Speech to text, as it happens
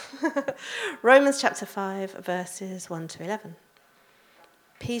Romans chapter 5, verses 1 to 11.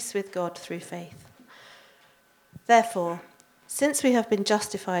 Peace with God through faith. Therefore, since we have been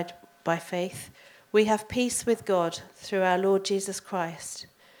justified by faith, we have peace with God through our Lord Jesus Christ.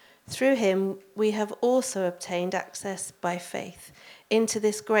 Through him we have also obtained access by faith into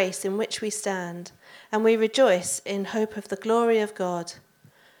this grace in which we stand, and we rejoice in hope of the glory of God.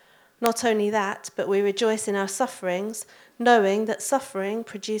 Not only that, but we rejoice in our sufferings, knowing that suffering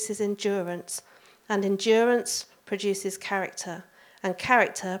produces endurance, and endurance produces character, and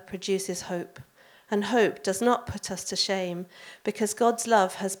character produces hope. And hope does not put us to shame, because God's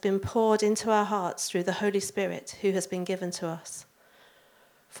love has been poured into our hearts through the Holy Spirit who has been given to us.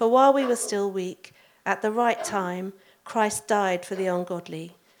 For while we were still weak, at the right time, Christ died for the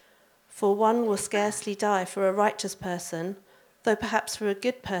ungodly. For one will scarcely die for a righteous person, though perhaps for a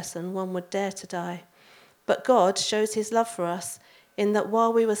good person one would dare to die. But God shows his love for us in that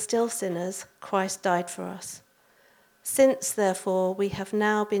while we were still sinners, Christ died for us. Since, therefore, we have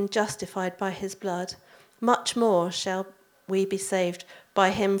now been justified by his blood, much more shall we be saved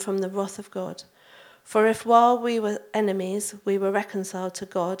by him from the wrath of God. For if while we were enemies, we were reconciled to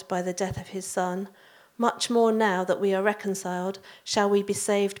God by the death of his Son, much more now that we are reconciled, shall we be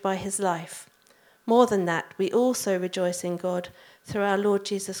saved by his life. More than that, we also rejoice in God through our Lord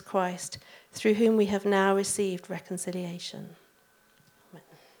Jesus Christ, through whom we have now received reconciliation. Amen.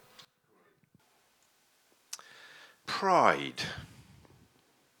 Pride.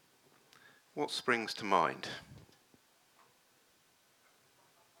 What springs to mind?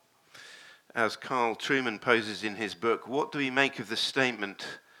 As Carl Trueman poses in his book, what do we make of the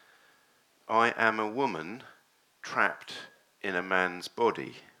statement, "I am a woman trapped in a man's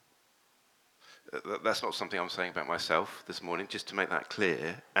body"? That's not something I'm saying about myself this morning, just to make that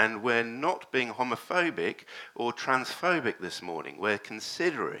clear. And we're not being homophobic or transphobic this morning. We're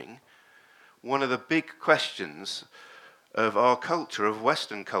considering one of the big questions of our culture, of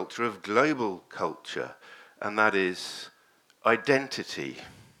Western culture, of global culture, and that is identity.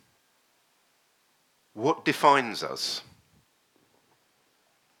 What defines us?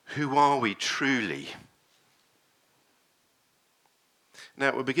 Who are we truly?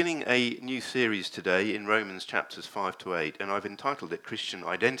 Now, we're beginning a new series today in Romans chapters 5 to 8, and I've entitled it Christian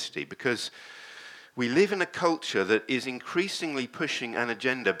Identity because we live in a culture that is increasingly pushing an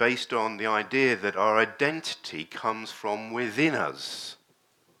agenda based on the idea that our identity comes from within us.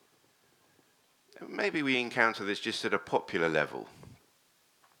 Maybe we encounter this just at a popular level.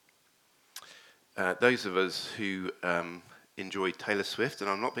 Those of us who enjoy Taylor Swift, and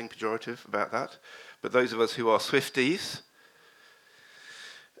I'm not being pejorative about that, but those of us who are Swifties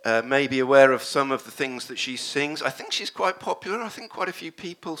may be aware of some of the things that she sings. I think she's quite popular. I think quite a few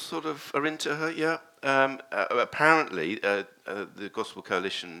people sort of are into her, yeah. Apparently, the Gospel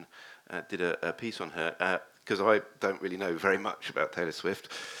Coalition did a piece on her, because I don't really know very much about Taylor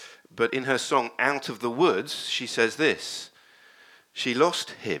Swift. But in her song, Out of the Woods, she says this: "She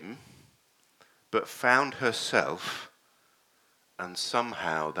lost him, but found herself, and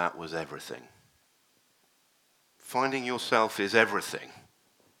somehow that was everything." Finding yourself is everything.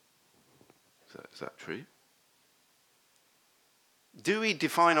 Is that true? Do we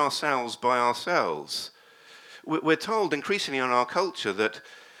define ourselves by ourselves? We're told increasingly in our culture that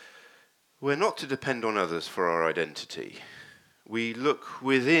we're not to depend on others for our identity. We look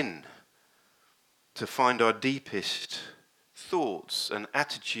within to find our deepest thoughts and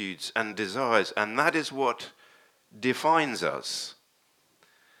attitudes and desires, and that is what defines us.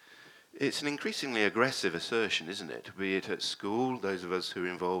 It's an increasingly aggressive assertion, isn't it? Be it at school, those of us who are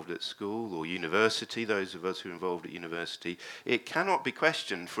involved at school, or university, those of us who are involved at university. It cannot be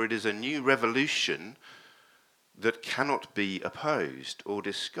questioned, for it is a new revolution that cannot be opposed or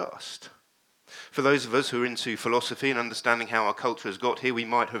discussed. For those of us who are into philosophy and understanding how our culture has got here, we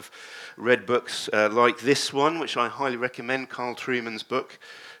might have read books like this one, which I highly recommend, Carl Trueman's book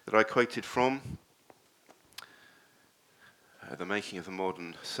that I quoted from, The Making of the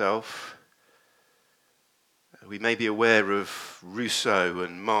Modern Self. We may be aware of Rousseau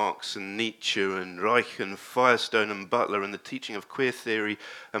and Marx and Nietzsche and Reich and Firestone and Butler and the teaching of queer theory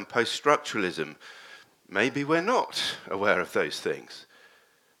and post-structuralism. Maybe we're not aware of those things.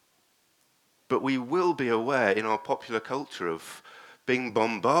 But we will be aware in our popular culture of being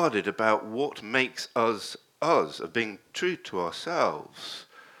bombarded about what makes us us, of being true to ourselves,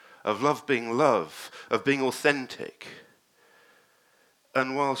 of love being love, of being authentic.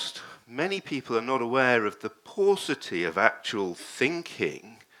 And whilst many people are not aware of the paucity of actual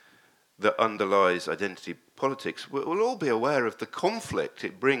thinking that underlies identity politics, we'll all be aware of the conflict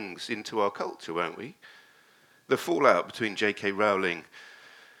it brings into our culture, won't we? The fallout between J.K. Rowling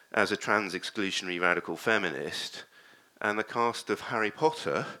as a trans-exclusionary radical feminist, and the cast of Harry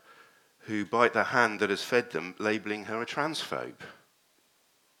Potter, who bite the hand that has fed them, labelling her a transphobe.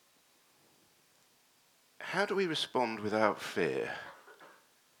 How do we respond without fear?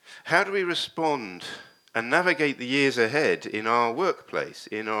 How do we respond and navigate the years ahead in our workplace,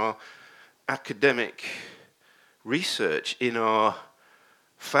 in our academic research, in our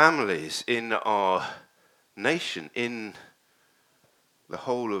families, in our nation, in the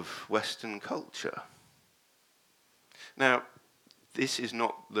whole of Western culture? Now, this is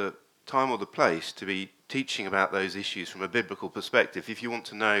not the time or the place to be teaching about those issues from a biblical perspective. If you want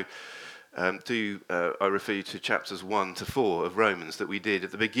to know, I refer you to chapters 1 to 4 of Romans that we did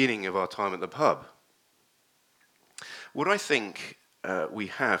at the beginning of our time at the pub. What I think we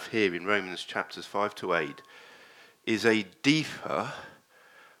have here in Romans chapters 5 to 8 is a deeper,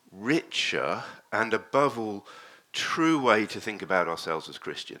 richer, and above all, true way to think about ourselves as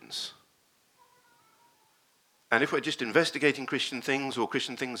Christians. And if we're just investigating Christian things, or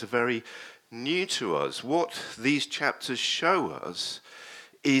Christian things are very new to us, what these chapters show us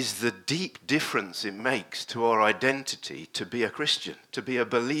is the deep difference it makes to our identity to be a Christian, to be a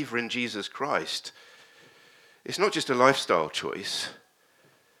believer in Jesus Christ. It's not just a lifestyle choice.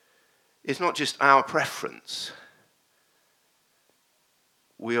 It's not just our preference.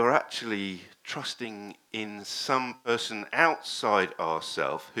 We are actually trusting in some person outside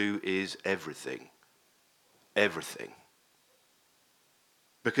ourselves who is everything. Everything.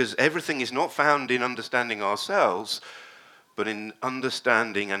 Because everything is not found in understanding ourselves, but in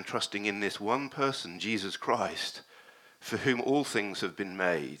understanding and trusting in this one person, Jesus Christ, for whom all things have been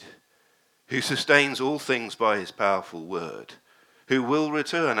made, who sustains all things by his powerful word, who will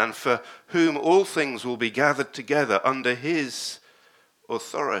return, and for whom all things will be gathered together under his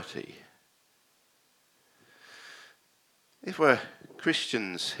authority. If we're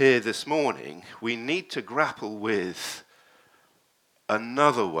Christians here this morning, we need to grapple with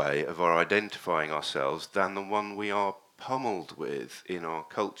another way of our identifying ourselves than the one we are pummeled with in our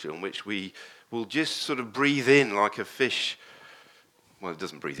culture, in which we will just sort of breathe in like a fish. Well, it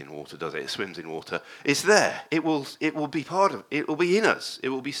doesn't breathe in water, does it? It swims in water. It's there. It will be part of it. It will be in us. It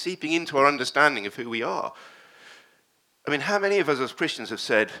will be seeping into our understanding of who we are. I mean, how many of us as Christians have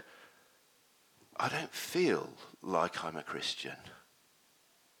said, I don't feel like I'm a Christian?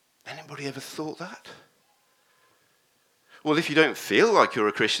 Anybody ever thought that? Well, if you don't feel like you're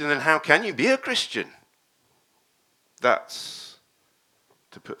a Christian, then how can you be a Christian? That's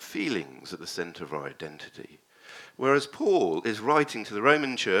to put feelings at the center of our identity. Whereas Paul is writing to the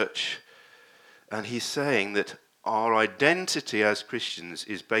Roman church, and he's saying that our identity as Christians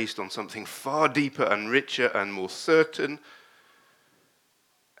is based on something far deeper and richer and more certain.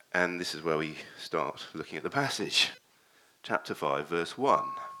 And this is where we start looking at the passage. Chapter 5, verse 1.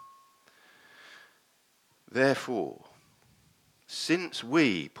 Therefore, since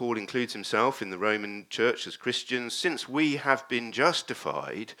we, Paul includes himself in the Roman church as Christians, since we have been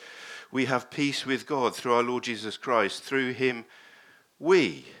justified, we have peace with God through our Lord Jesus Christ. Through him,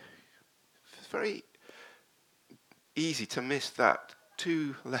 it's very easy to miss that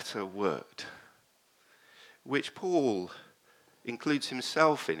two-letter word, which Paul includes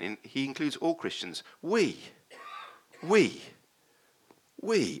himself in. He includes all Christians. We.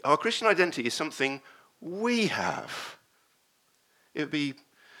 Our Christian identity is something we have. It would be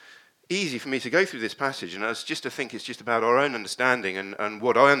easy for me to go through this passage and just to think it's just about our own understanding and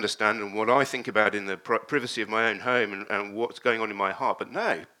what I understand and what I think about in the privacy of my own home and what's going on in my heart. But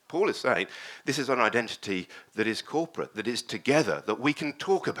no, Paul is saying this is an identity that is corporate, that is together, that we can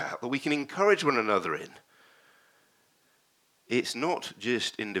talk about, that we can encourage one another in. It's not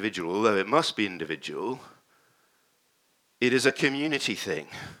just individual, although it must be individual. It is a community thing.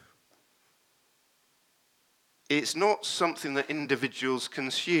 It's not something that individuals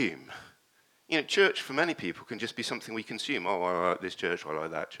consume. You know, church for many people can just be something we consume. Oh, I like this church, I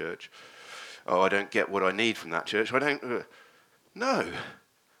like that church. Oh, I don't get what I need from that church. No.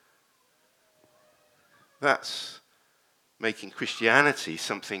 That's making Christianity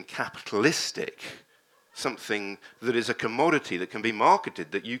something capitalistic, something that is a commodity that can be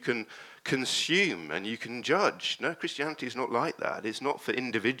marketed, that you can consume and you can judge. No, Christianity is not like that. It's not for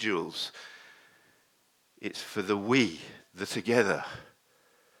individuals. It's for the we, the together.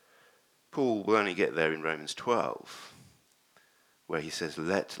 Paul will only get there in Romans 12, where he says,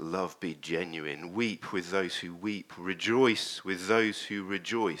 let love be genuine. Weep with those who weep. Rejoice with those who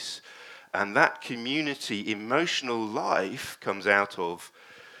rejoice. And that community emotional life comes out of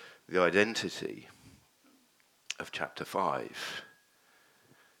the identity of chapter 5.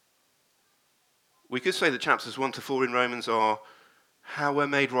 We could say that chapters 1 to 4 in Romans are how we're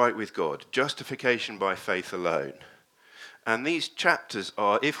made right with God, justification by faith alone. And these chapters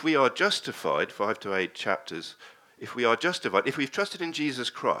are, if we are justified, 5 to 8 chapters, if we are justified, if we've trusted in Jesus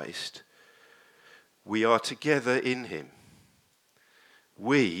Christ, we are together in him.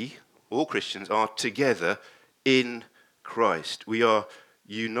 We, all Christians, are together in Christ. We are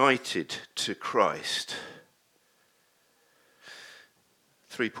united to Christ.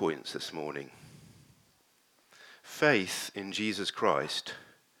 3 points this morning. Faith in Jesus Christ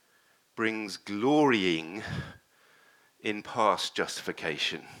brings glorying in past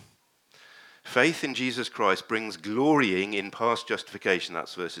justification. Faith in Jesus Christ brings glorying in past justification.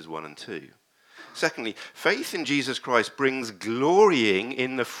 That's verses 1 and 2. Secondly, faith in Jesus Christ brings glorying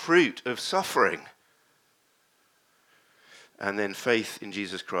in the fruit of suffering. And then faith in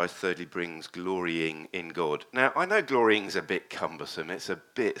Jesus Christ, thirdly, brings glorying in God. Now, I know glorying is a bit cumbersome. It's a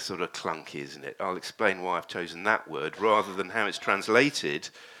bit sort of clunky, isn't it? I'll explain why I've chosen that word rather than how it's translated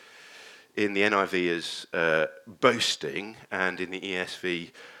in the NIV as boasting and in the ESV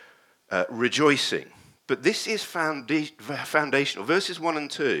rejoicing. But this is foundational. Verses 1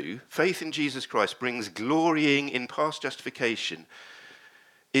 and 2, faith in Jesus Christ brings glorying in past justification,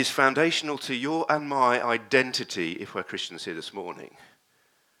 is foundational to your and my identity if we're Christians here this morning.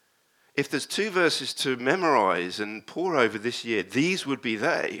 If there's 2 verses to memorize and pore over this year, these would be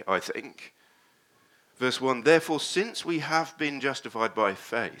they, I think. Verse 1, therefore, since we have been justified by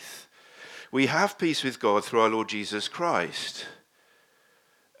faith, we have peace with God through our Lord Jesus Christ.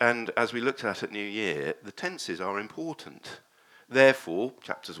 And as we looked at New Year, the tenses are important. Therefore,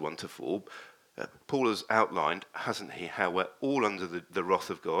 chapters 1 to 4, Paul has outlined, hasn't he, how we're all under the wrath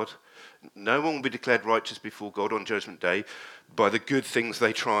of God. No one will be declared righteous before God on Judgment Day by the good things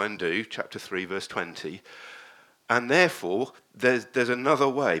they try and do, chapter 3, verse 20. And therefore, there's another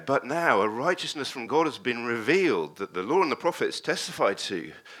way. But now a righteousness from God has been revealed that the law and the prophets testified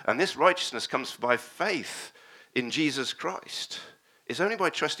to. And this righteousness comes by faith in Jesus Christ. It's only by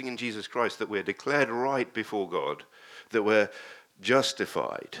trusting in Jesus Christ that we're declared right before God, that we're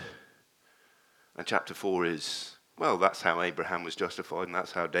justified. And chapter 4 is, well, that's how Abraham was justified, and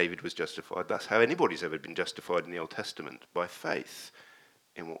that's how David was justified. That's how anybody's ever been justified in the Old Testament, by faith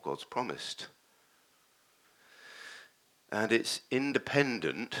in what God's promised. And it's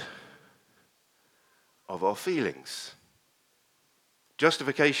independent of our feelings.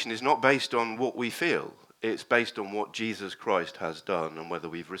 Justification is not based on what we feel. It's based on what Jesus Christ has done and whether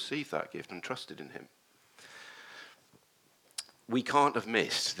we've received that gift and trusted in him. We can't have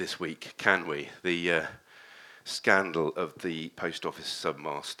missed this week, can we, the scandal of the post office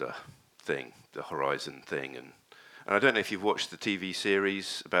submaster thing, the Horizon thing. And I don't know if you've watched the TV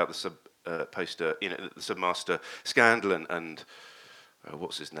series about the the submaster scandal and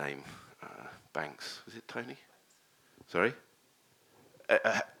what's his name? Banks. Was it Tony? Sorry?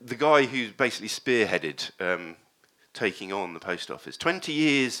 The guy who basically spearheaded taking on the post office. 20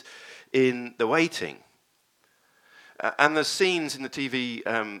 years in the waiting. And there's scenes in the TV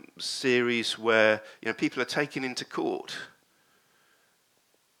series where people are taken into court.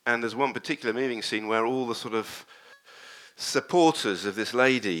 And there's one particular moving scene where all the sort of supporters of this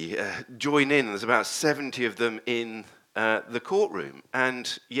lady join in. There's about 70 of them in the courtroom.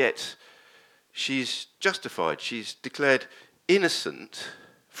 And yet she's justified. She's declared innocent,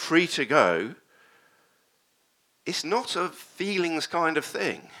 free to go. It's not a feelings kind of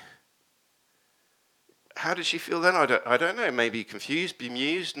thing. How did she feel then? I don't know. Maybe confused,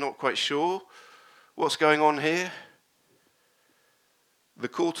 bemused, not quite sure. What's going on here? The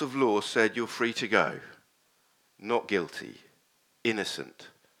court of law said you're free to go. Not guilty. Innocent.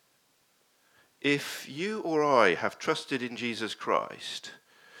 If you or I have trusted in Jesus Christ,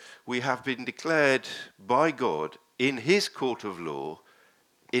 we have been declared by God in his court of law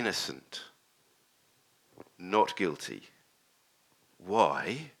innocent. Not guilty.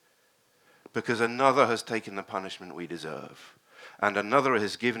 Why? Because another has taken the punishment we deserve. And another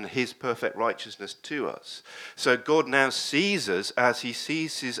has given his perfect righteousness to us. So God now sees us as he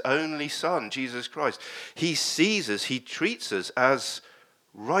sees his only Son, Jesus Christ. He sees us, he treats us as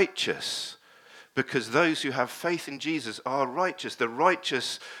righteous. Because those who have faith in Jesus are righteous. The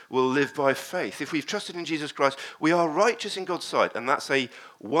righteous will live by faith. If we've trusted in Jesus Christ, we are righteous in God's sight. And that's a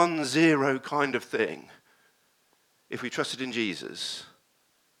 1-0 kind of thing. If we trusted in Jesus,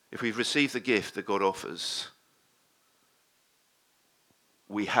 if we've received the gift that God offers,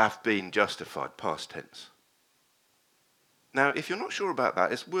 we have been justified, past tense. Now, if you're not sure about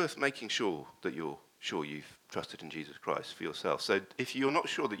that, it's worth making sure that you're sure you've trusted in Jesus Christ for yourself. So if you're not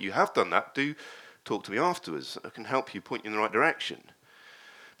sure that you have done that, do talk to me afterwards. I can help you, point you in the right direction.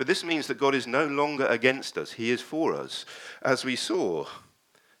 But this means that God is no longer against us. He is for us. As we saw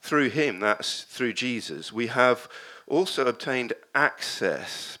through him, that's through Jesus, we have also obtained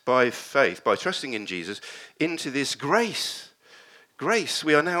access by faith, by trusting in Jesus, into this grace. Grace,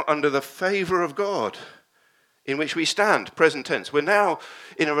 we are now under the favour of God in which we stand, present tense. We're now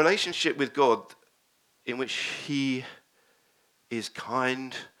in a relationship with God in which he is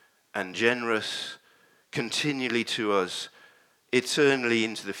kind and generous continually to us, eternally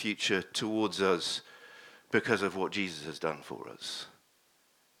into the future towards us because of what Jesus has done for us.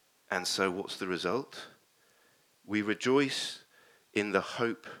 And so what's the result? We rejoice in the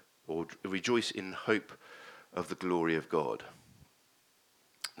hope, or rejoice in hope of the glory of God.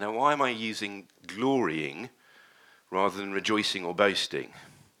 Now, why am I using glorying rather than rejoicing or boasting?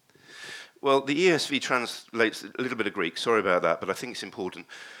 Well, the ESV translates a little bit of Greek, sorry about that, but I think it's important.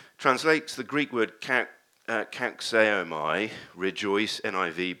 Translates the Greek word kauxeomai, rejoice,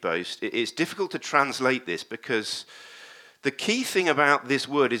 NIV, boast. It's difficult to translate this because the key thing about this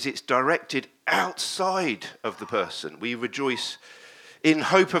word is it's directed outside of the person. We rejoice in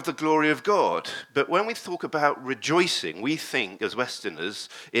hope of the glory of God. But when we talk about rejoicing, we think, as Westerners,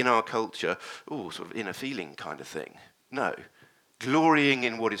 in our culture, sort of inner feeling kind of thing. No. Glorying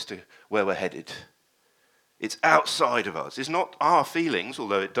in what is to where we're headed. It's outside of us. It's not our feelings,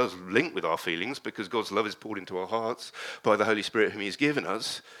 although it does link with our feelings because God's love is poured into our hearts by the Holy Spirit whom he's given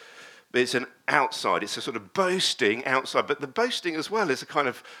us. But it's an outside. It's a sort of boasting outside. But the boasting as well is a kind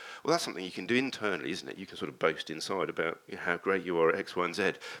of, well, that's something you can do internally, isn't it? You can sort of boast inside about how great you are at X, Y, and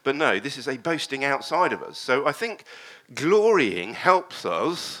Z. But no, this is a boasting outside of us. So I think glorying helps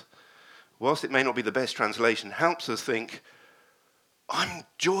us, whilst it may not be the best translation, helps us think, I'm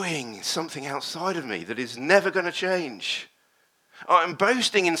enjoying something outside of me that is never going to change. I'm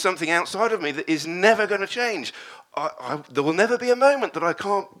boasting in something outside of me that is never going to change. There will never be a moment that I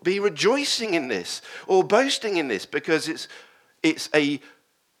can't be rejoicing in this or boasting in this because it's a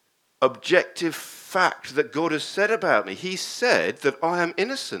objective fact that God has said about me. He said that I am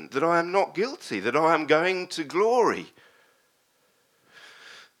innocent, that I am not guilty, that I am going to glory.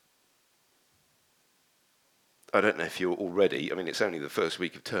 I don't know if you're already, it's only the first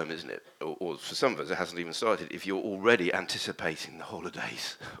week of term, isn't it? Or for some of us, it hasn't even started. If you're already anticipating the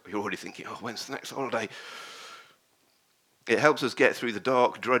holidays, you're already thinking, when's the next holiday? It helps us get through the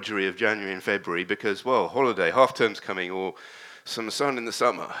dark drudgery of January and February because, holiday, half term's coming, or some sun in the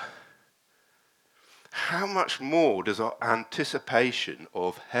summer. How much more does our anticipation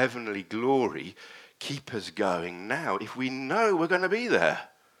of heavenly glory keep us going now if we know we're going to be there?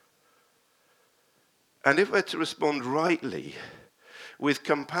 And if we're to respond rightly, with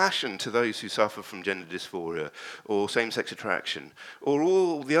compassion to those who suffer from gender dysphoria or same-sex attraction, or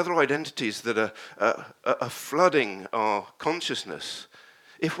all the other identities that are flooding our consciousness,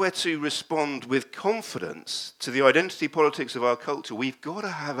 if we're to respond with confidence to the identity politics of our culture, we've got to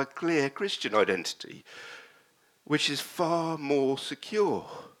have a clear Christian identity, which is far more secure.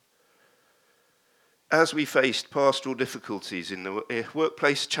 As we faced pastoral difficulties in the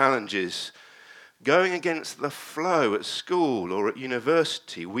workplace challenges, going against the flow at school or at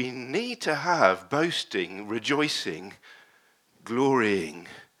university, we need to have boasting, rejoicing, glorying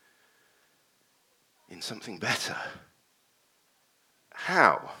in something better.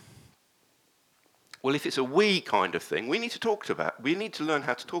 How? Well, if it's a we kind of thing, we need to learn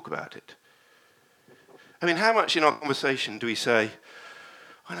how to talk about it. How much in our conversation do we say,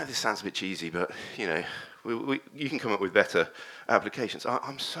 I know this sounds a bit cheesy, but, you can come up with better applications.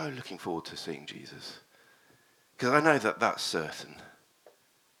 I'm so looking forward to seeing Jesus because I know that that's certain.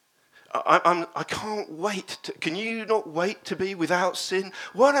 I can't wait. Can you not wait to be without sin?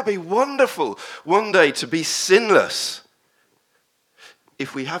 Won't it be wonderful one day to be sinless?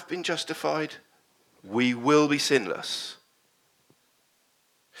 If we have been justified, we will be sinless.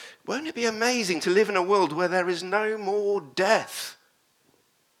 Won't it be amazing to live in a world where there is no more death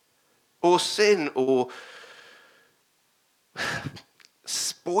or sin or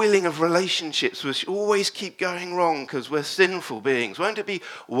spoiling of relationships which always keep going wrong because we're sinful beings? Won't it be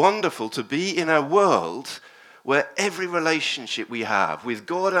wonderful to be in a world where every relationship we have with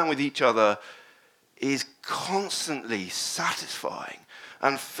God and with each other is constantly satisfying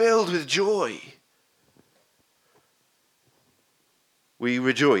and filled with joy? We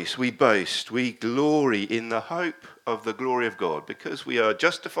rejoice, we boast, we glory in the hope of the glory of God. Because we are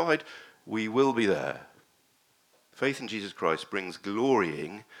justified, we will be there. Faith in Jesus Christ brings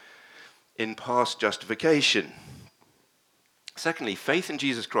glorying in past justification. Secondly, faith in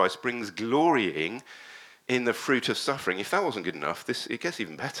Jesus Christ brings glorying in the fruit of suffering. If that wasn't good enough, it gets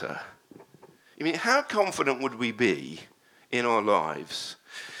even better. How confident would we be in our lives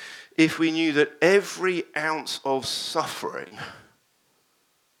if we knew that every ounce of suffering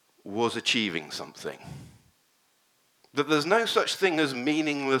was achieving something. That there's no such thing as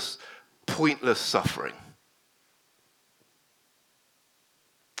meaningless, pointless suffering.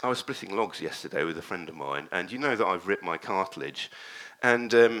 I was splitting logs yesterday with a friend of mine, and you know that I've ripped my cartilage.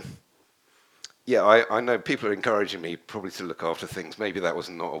 And I know people are encouraging me probably to look after things. Maybe that was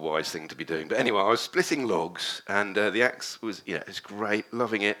not a wise thing to be doing. But anyway, I was splitting logs, and the axe was, it's great,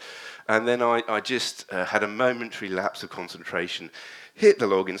 loving it. And then I just had a momentary lapse of concentration, hit the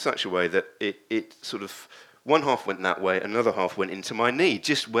log in such a way that it sort of, one half went that way, another half went into my knee,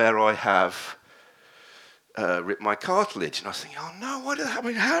 just where I have ripped my cartilage. And I was thinking, oh no, why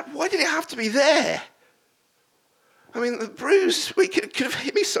did it have to be there? I mean, the bruise, could have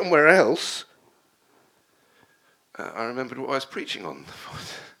hit me somewhere else. I remembered what I was preaching on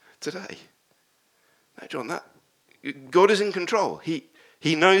today. No, John, God is in control.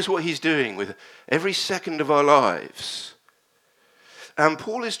 He knows what he's doing with every second of our lives. And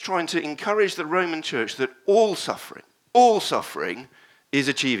Paul is trying to encourage the Roman church that all suffering is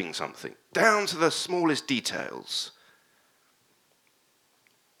achieving something, down to the smallest details.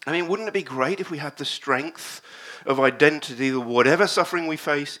 I mean, wouldn't it be great if we had the strength of identity that whatever suffering we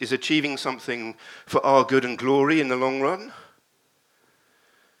face is achieving something for our good and glory in the long run?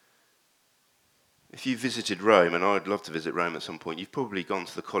 If you've visited Rome, and I'd love to visit Rome at some point, you've probably gone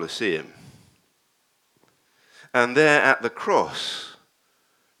to the Colosseum. And there at the cross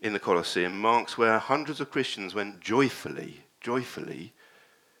in the Colosseum marks where hundreds of Christians went joyfully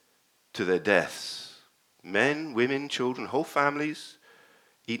to their deaths. Men, women, children, whole families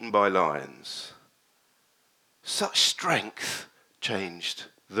eaten by lions. Such strength changed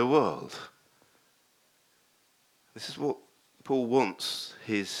the world. This is what Paul wants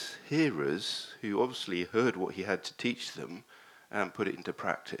his hearers, who obviously heard what he had to teach them, and put it into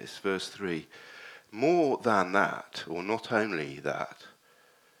practice. Verse 3, more than that, or not only that,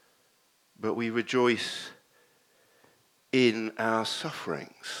 but we rejoice in our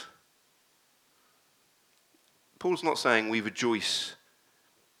sufferings. Paul's not saying we rejoice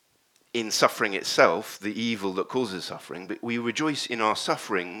in suffering itself, the evil that causes suffering, but we rejoice in our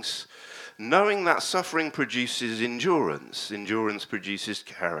sufferings, knowing that suffering produces endurance. Endurance produces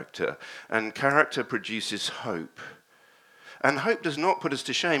character, and character produces hope. And hope does not put us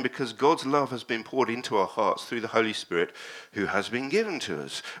to shame, because God's love has been poured into our hearts through the Holy Spirit who has been given to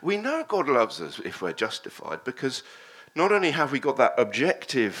us. We know God loves us if we're justified, because not only have we got that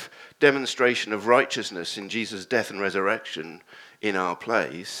objective demonstration of righteousness in Jesus' death and resurrection in our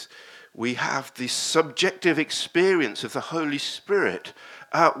place, we have this subjective experience of the Holy Spirit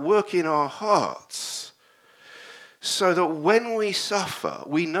at work in our hearts, so that when we suffer,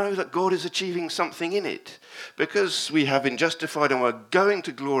 we know that God is achieving something in it. Because we have been justified and we're going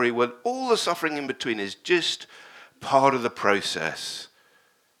to glory, well, all the suffering in between is just part of the process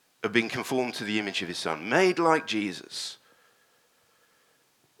of being conformed to the image of his Son, made like Jesus.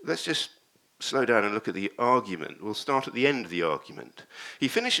 Let's just slow down and look at the argument. We'll start at the end of the argument. He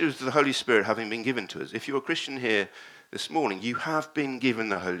finishes with the Holy Spirit having been given to us. If you're a Christian here this morning, you have been given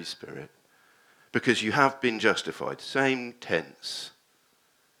the Holy Spirit because you have been justified. Same tense.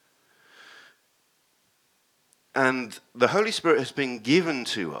 And the Holy Spirit has been given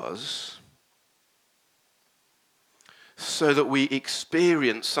to us so that we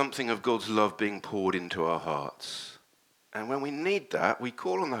experience something of God's love being poured into our hearts. And when we need that, we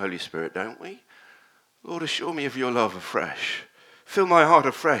call on the Holy Spirit, don't we? Lord, assure me of your love afresh. Fill my heart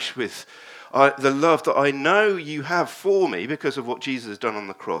afresh with the love that I know you have for me because of what Jesus has done on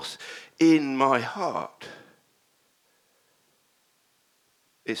the cross in my heart.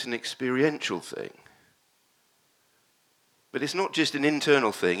 It's an experiential thing. But it's not just an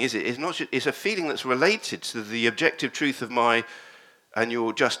internal thing, is it? It's a feeling that's related to the objective truth of my and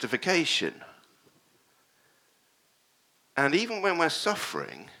your justification. And even when we're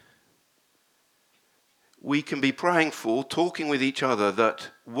suffering, we can be praying for, talking with each other, that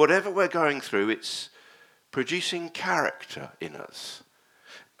whatever we're going through, it's producing character in us.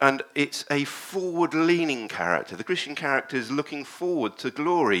 And it's a forward-leaning character. The Christian character is looking forward to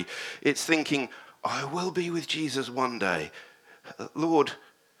glory. It's thinking, I will be with Jesus one day. Lord,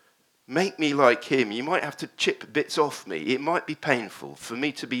 make me like him. You might have to chip bits off me. It might be painful for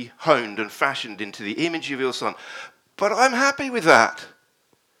me to be honed and fashioned into the image of your Son. But I'm happy with that.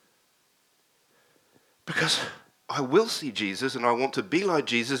 Because I will see Jesus and I want to be like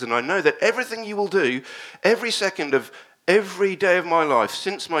Jesus, and I know that everything you will do, every second of every day of my life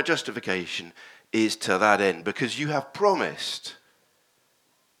since my justification, is to that end, because you have promised.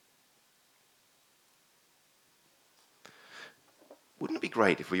 Wouldn't it be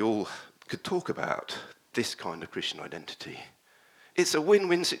great if we all could talk about this kind of Christian identity? It's a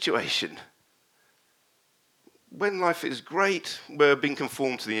win-win situation. When life is great, we're being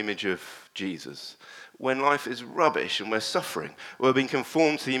conformed to the image of Jesus. When life is rubbish and we're suffering, we're being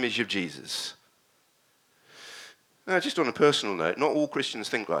conformed to the image of Jesus. Now, just on a personal note, not all Christians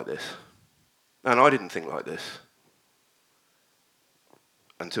think like this. And I didn't think like this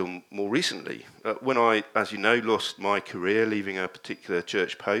until more recently. When I, as you know, lost my career leaving a particular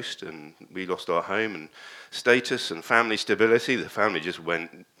church post, and we lost our home and status and family stability, the family just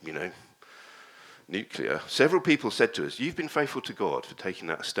went, nuclear. Several people said to us, "You've been faithful to God for taking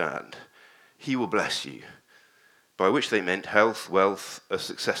that stand. He will bless you." By which they meant health, wealth, a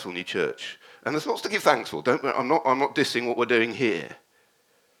successful new church. And there's lots to give thanks for. I'm not dissing what we're doing here.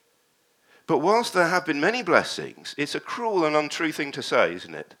 But whilst there have been many blessings, it's a cruel and untrue thing to say,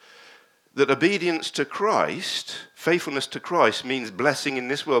 isn't it? That obedience to Christ, faithfulness to Christ, means blessing in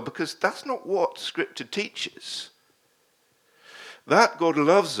this world, because that's not what Scripture teaches. That God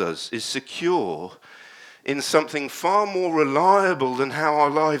loves us is secure in something far more reliable than how our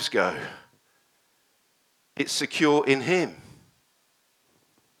lives go. It's secure in Him.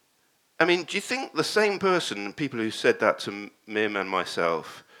 I mean, do you think the same person, people who said that to Mim and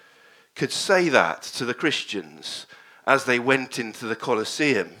myself, could say that to the Christians as they went into the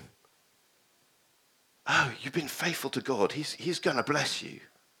Colosseum? "Oh, you've been faithful to God. He's going to bless you."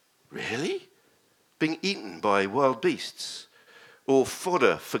 Really? Being eaten by wild beasts? Or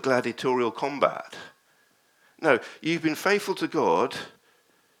fodder for gladiatorial combat? No, you've been faithful to God.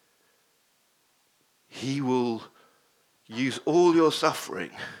 He will use all your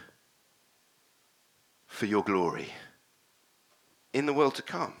suffering for your glory in the world to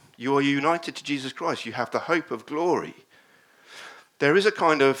come. You are united to Jesus Christ. You have the hope of glory. There is a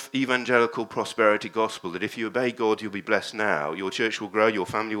kind of evangelical prosperity gospel that if you obey God, you'll be blessed now. Your church will grow, your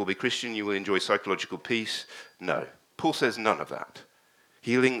family will be Christian, you will enjoy psychological peace. No, Paul says none of that.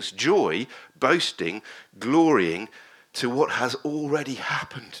 He links joy, boasting, glorying to what has already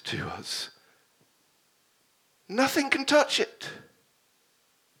happened to us. Nothing can touch it.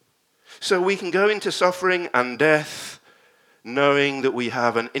 So we can go into suffering and death knowing that we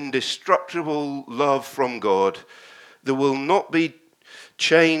have an indestructible love from God that will not be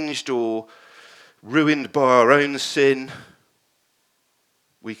changed or ruined by our own sin.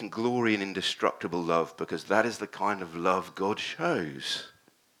 We can glory in indestructible love because that is the kind of love God shows.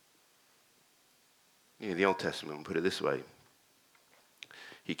 The Old Testament will put it this way: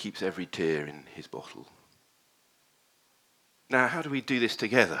 He keeps every tear in His bottle. Now, how do we do this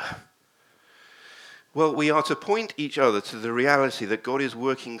together? Well, we are to point each other to the reality that God is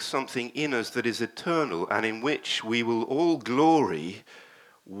working something in us that is eternal and in which we will all glory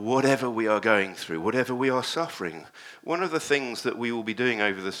whatever we are going through, whatever we are suffering. One of the things that we will be doing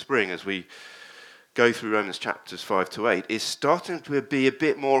over the spring as we go through Romans chapters 5 to 8 is starting to be a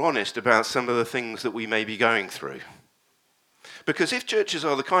bit more honest about some of the things that we may be going through. Because if churches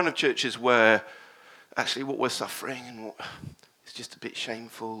are the kind of churches where actually what we're suffering and it's just a bit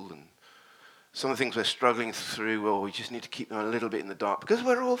shameful, and some of the things we're struggling through, well, we just need to keep them a little bit in the dark because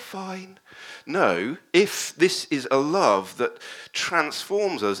we're all fine. No, if this is a love that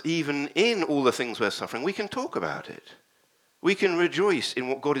transforms us even in all the things we're suffering, we can talk about it. We can rejoice in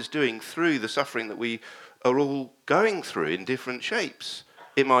what God is doing through the suffering that we are all going through in different shapes.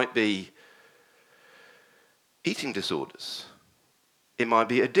 It might be eating disorders. It might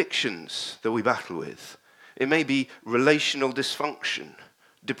be addictions that we battle with. It may be relational dysfunction,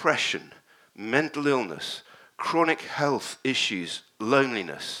 depression, mental illness, chronic health issues,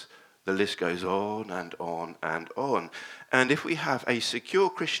 loneliness. The list goes on and on and on. And if we have a secure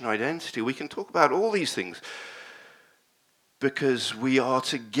Christian identity, we can talk about all these things because we are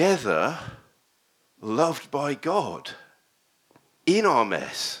together loved by God in our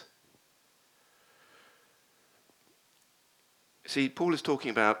mess. See, Paul is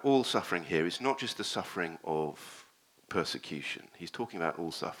talking about all suffering here. It's not just the suffering of persecution. He's talking about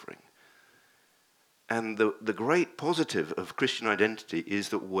all suffering. And the great positive of Christian identity is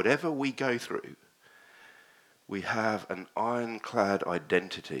that whatever we go through, we have an ironclad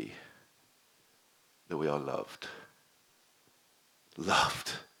identity that we are loved.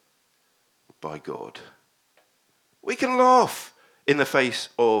 Loved by God. We can laugh in the face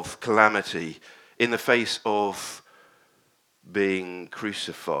of calamity, in the face of being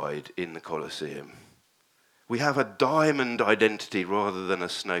crucified in the Colosseum. We have a diamond identity rather than a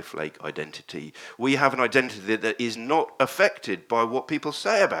snowflake identity. We have an identity that is not affected by what people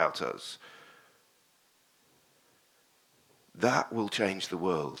say about us. That will change the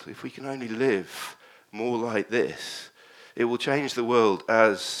world. If we can only live more like this, It will change the world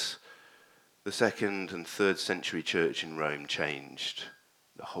as the 2nd and 3rd century church in Rome changed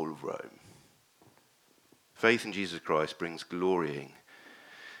the whole of Rome. Faith in Jesus Christ brings glorying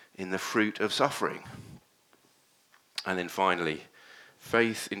in the fruit of suffering. And then finally,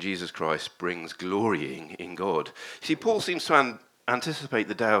 faith in Jesus Christ brings glorying in God. See, Paul seems to anticipate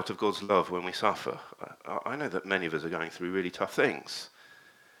the doubt of God's love when we suffer. I know that many of us are going through really tough things.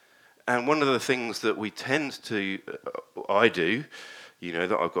 And one of the things that we tend to, I do,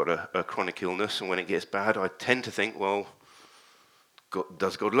 that I've got a chronic illness, and when it gets bad, I tend to think, well,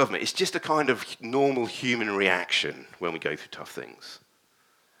 does God love me? It's just a kind of normal human reaction when we go through tough things.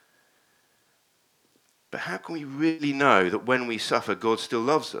 But how can we really know that when we suffer, God still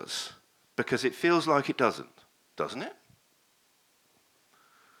loves us? Because it feels like it doesn't it?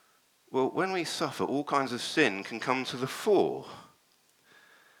 Well, when we suffer, all kinds of sin can come to the fore.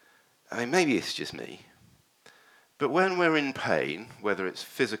 I mean, maybe it's just me. But when we're in pain, whether it's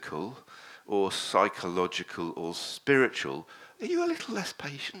physical or psychological or spiritual, are you a little less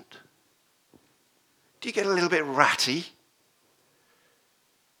patient? Do you get a little bit ratty?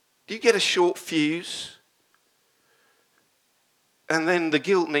 Do you get a short fuse? And then the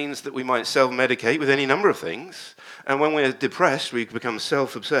guilt means that we might self-medicate with any number of things. And when we're depressed, we become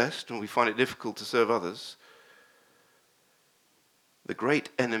self-obsessed and we find it difficult to serve others. The great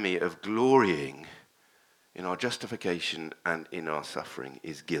enemy of glorying in our justification and in our suffering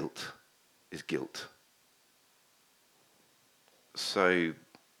is guilt. So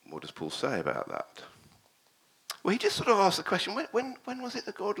what does Paul say about that? Well, he just sort of asks the question, when was it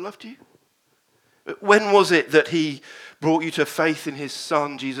that God loved you? When was it that he brought you to faith in his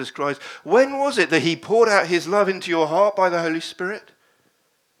Son, Jesus Christ? When was it that he poured out his love into your heart by the Holy Spirit?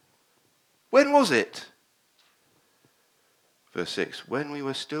 When was it? Verse 6, when we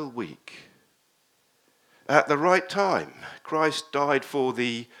were still weak, at the right time, Christ died for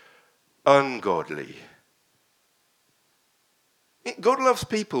the ungodly. God loves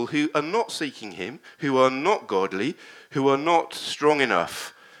people who are not seeking him, who are not godly, who are not strong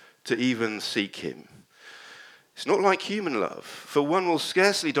enough to even seek him. It's not like human love, for one will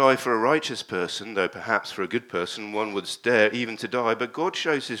scarcely die for a righteous person, though perhaps for a good person one would dare even to die, but God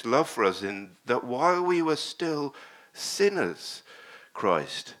shows his love for us in that while we were still sinners,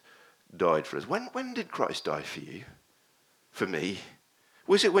 Christ died for us. When did Christ die for you? For me?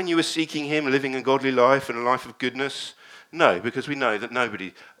 Was it when you were seeking him, living a godly life and a life of goodness? No, because we know that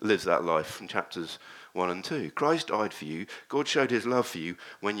nobody lives that life from chapters 1 and 2. Christ died for you. God showed his love for you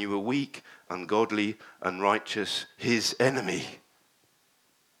when you were weak, ungodly, unrighteous, his enemy.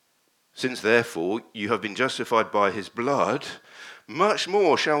 Since therefore you have been justified by his blood, much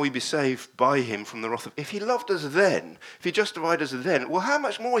more shall we be saved by him from the wrath of... If he loved us then, if he justified us then, well, how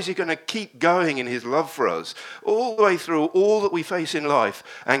much more is he going to keep going in his love for us all the way through all that we face in life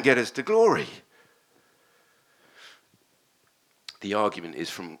and get us to glory? The argument is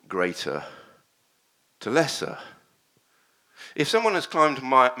from greater to lesser. If someone has climbed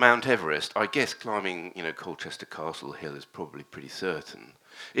Mount Everest, I guess climbing, Colchester Castle Hill is probably pretty certain.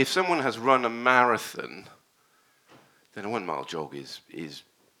 If someone has run a marathon, then a 1 mile jog is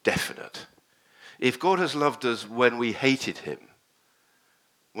definite. If God has loved us when we hated him,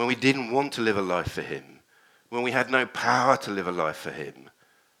 when we didn't want to live a life for him, when we had no power to live a life for him,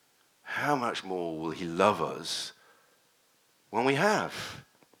 how much more will he love us when we have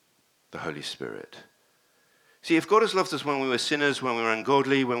the Holy Spirit? See, if God has loved us when we were sinners, when we were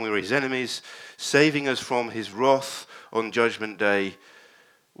ungodly, when we were his enemies, saving us from his wrath on Judgment Day,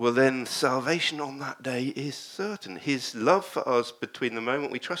 well then salvation on that day is certain. His love for us between the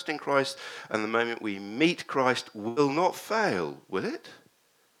moment we trust in Christ and the moment we meet Christ will not fail, will it?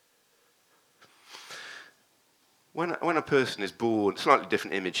 When a person is born, slightly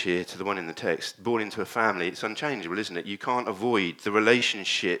different image here to the one in the text, born into a family, it's unchangeable, isn't it? You can't avoid the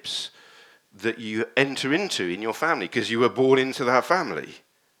relationships that you enter into in your family because you were born into that family.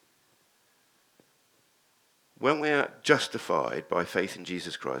 When we are justified by faith in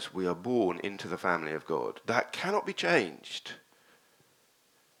Jesus Christ, we are born into the family of God. That cannot be changed.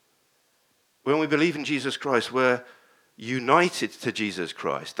 When we believe in Jesus Christ, we're united to Jesus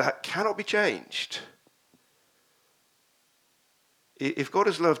Christ. That cannot be changed. If God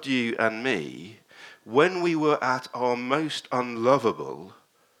has loved you and me, when we were at our most unlovable,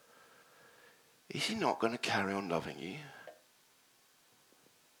 is he not going to carry on loving you?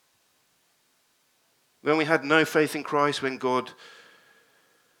 When we had no faith in Christ, when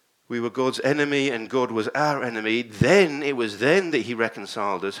we were God's enemy and God was our enemy, then it was then that he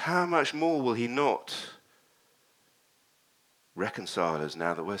reconciled us. How much more will he not reconcile us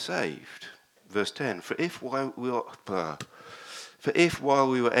now that we're saved? Verse 10, For if while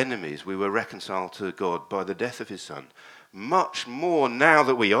we were enemies, we were reconciled to God by the death of his Son, much more now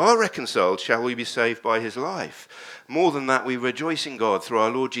that we are reconciled, shall we be saved by his life. More than that, we rejoice in God through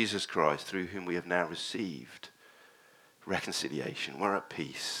our Lord Jesus Christ, through whom we have now received reconciliation. We're at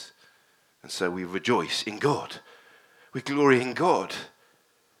peace. And so we rejoice in God. We glory in God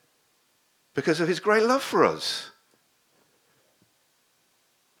because of his great love for us.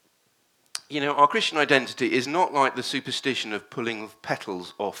 You know, our Christian identity is not like the superstition of pulling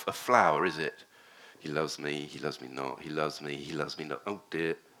petals off a flower, is it? He loves me not, he loves me not, oh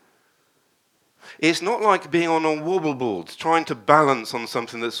dear. It's not like being on a wobble board, trying to balance on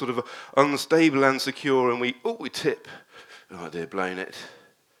something that's sort of unstable and secure, and we tip. Oh dear, blown it.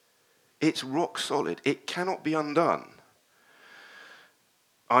 It's rock solid. It cannot be undone.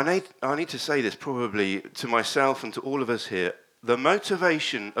 I need to say this probably to myself and to all of us here. The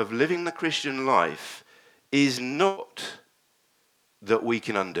motivation of living the Christian life is not that we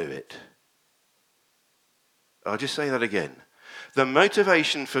can undo it. I'll just say that again. The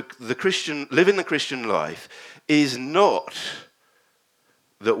motivation for living the Christian life is not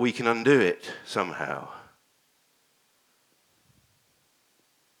that we can undo it somehow.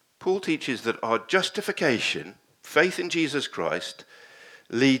 Paul teaches that our justification, faith in Jesus Christ,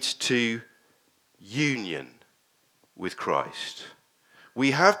 leads to union with Christ.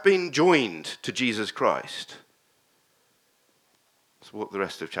 We have been joined to Jesus Christ. That's what the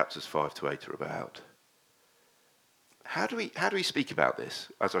rest of chapters 5 to 8 are about. How do we speak about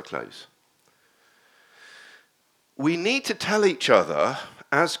this as I close? We need to tell each other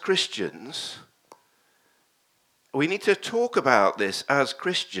as Christians, we need to talk about this as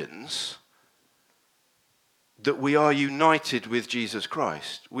Christians, that we are united with Jesus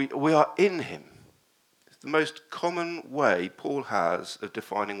Christ. We are in him. It's the most common way Paul has of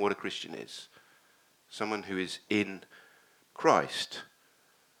defining what a Christian is. Someone who is in Christ,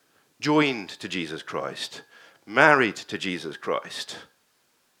 joined to Jesus Christ, married to Jesus Christ.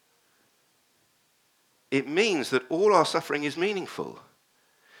 It means that all our suffering is meaningful.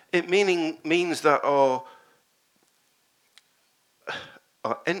 It means that our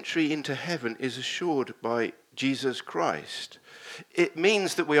entry into heaven is assured by Jesus Christ. It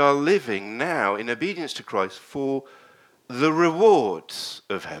means that we are living now in obedience to Christ for the rewards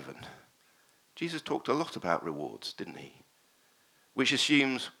of heaven. Jesus talked a lot about rewards, didn't he? Which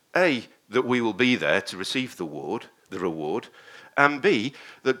assumes, A, that we will be there to receive the reward, and B,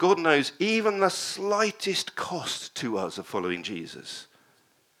 that God knows even the slightest cost to us of following Jesus,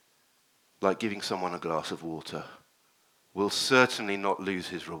 like giving someone a glass of water, will certainly not lose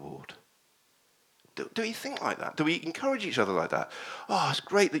his reward. Do we think like that? Do we encourage each other like that? Oh, it's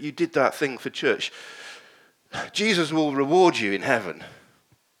great that you did that thing for church. Jesus will reward you in heaven.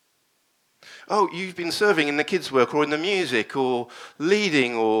 Oh, you've been serving in the kids' work or in the music or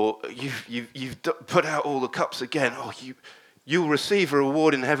leading, or you've put out all the cups again. Oh, you'll receive a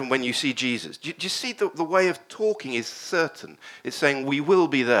reward in heaven when you see Jesus. Do you see the way of talking is certain? It's saying we will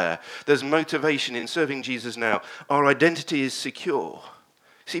be there. There's motivation in serving Jesus now. Our identity is secure.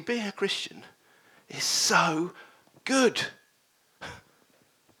 See, being a Christian is so good.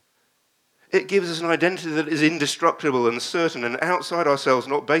 It gives us an identity that is indestructible and certain and outside ourselves,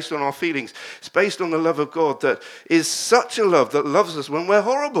 not based on our feelings. It's based on the love of God that is such a love that loves us when we're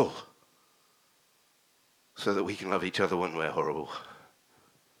horrible, so that we can love each other when we're horrible.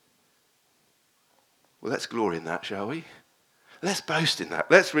 Well, let's glory in that, shall we? Let's boast in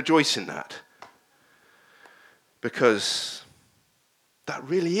that. Let's rejoice in that. Because that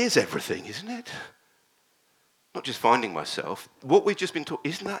really is everything, isn't it? Not just finding myself. What we've just been taught,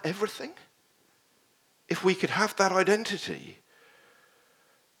 isn't that everything? If we could have that identity,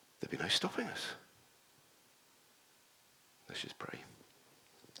 there'd be no stopping us. Let's just pray.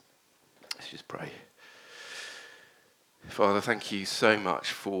 Let's just pray. Father, thank you so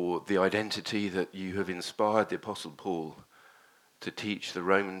much for the identity that you have inspired the Apostle Paul to teach the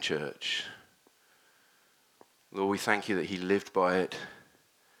Roman church. Lord, we thank you that he lived by it,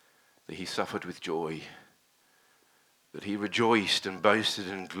 that he suffered with joy, that he rejoiced and boasted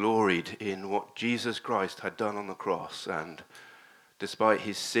and gloried in what Jesus Christ had done on the cross. And despite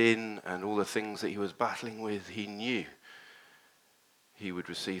his sin and all the things that he was battling with, he knew he would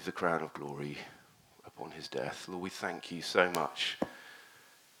receive the crown of glory upon his death. Lord, we thank you so much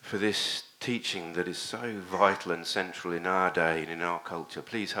for this teaching that is so vital and central in our day and in our culture.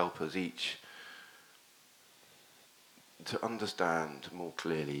 Please help us each to understand more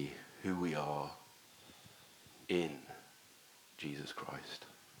clearly who we are in Jesus Christ.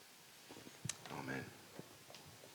 Amen.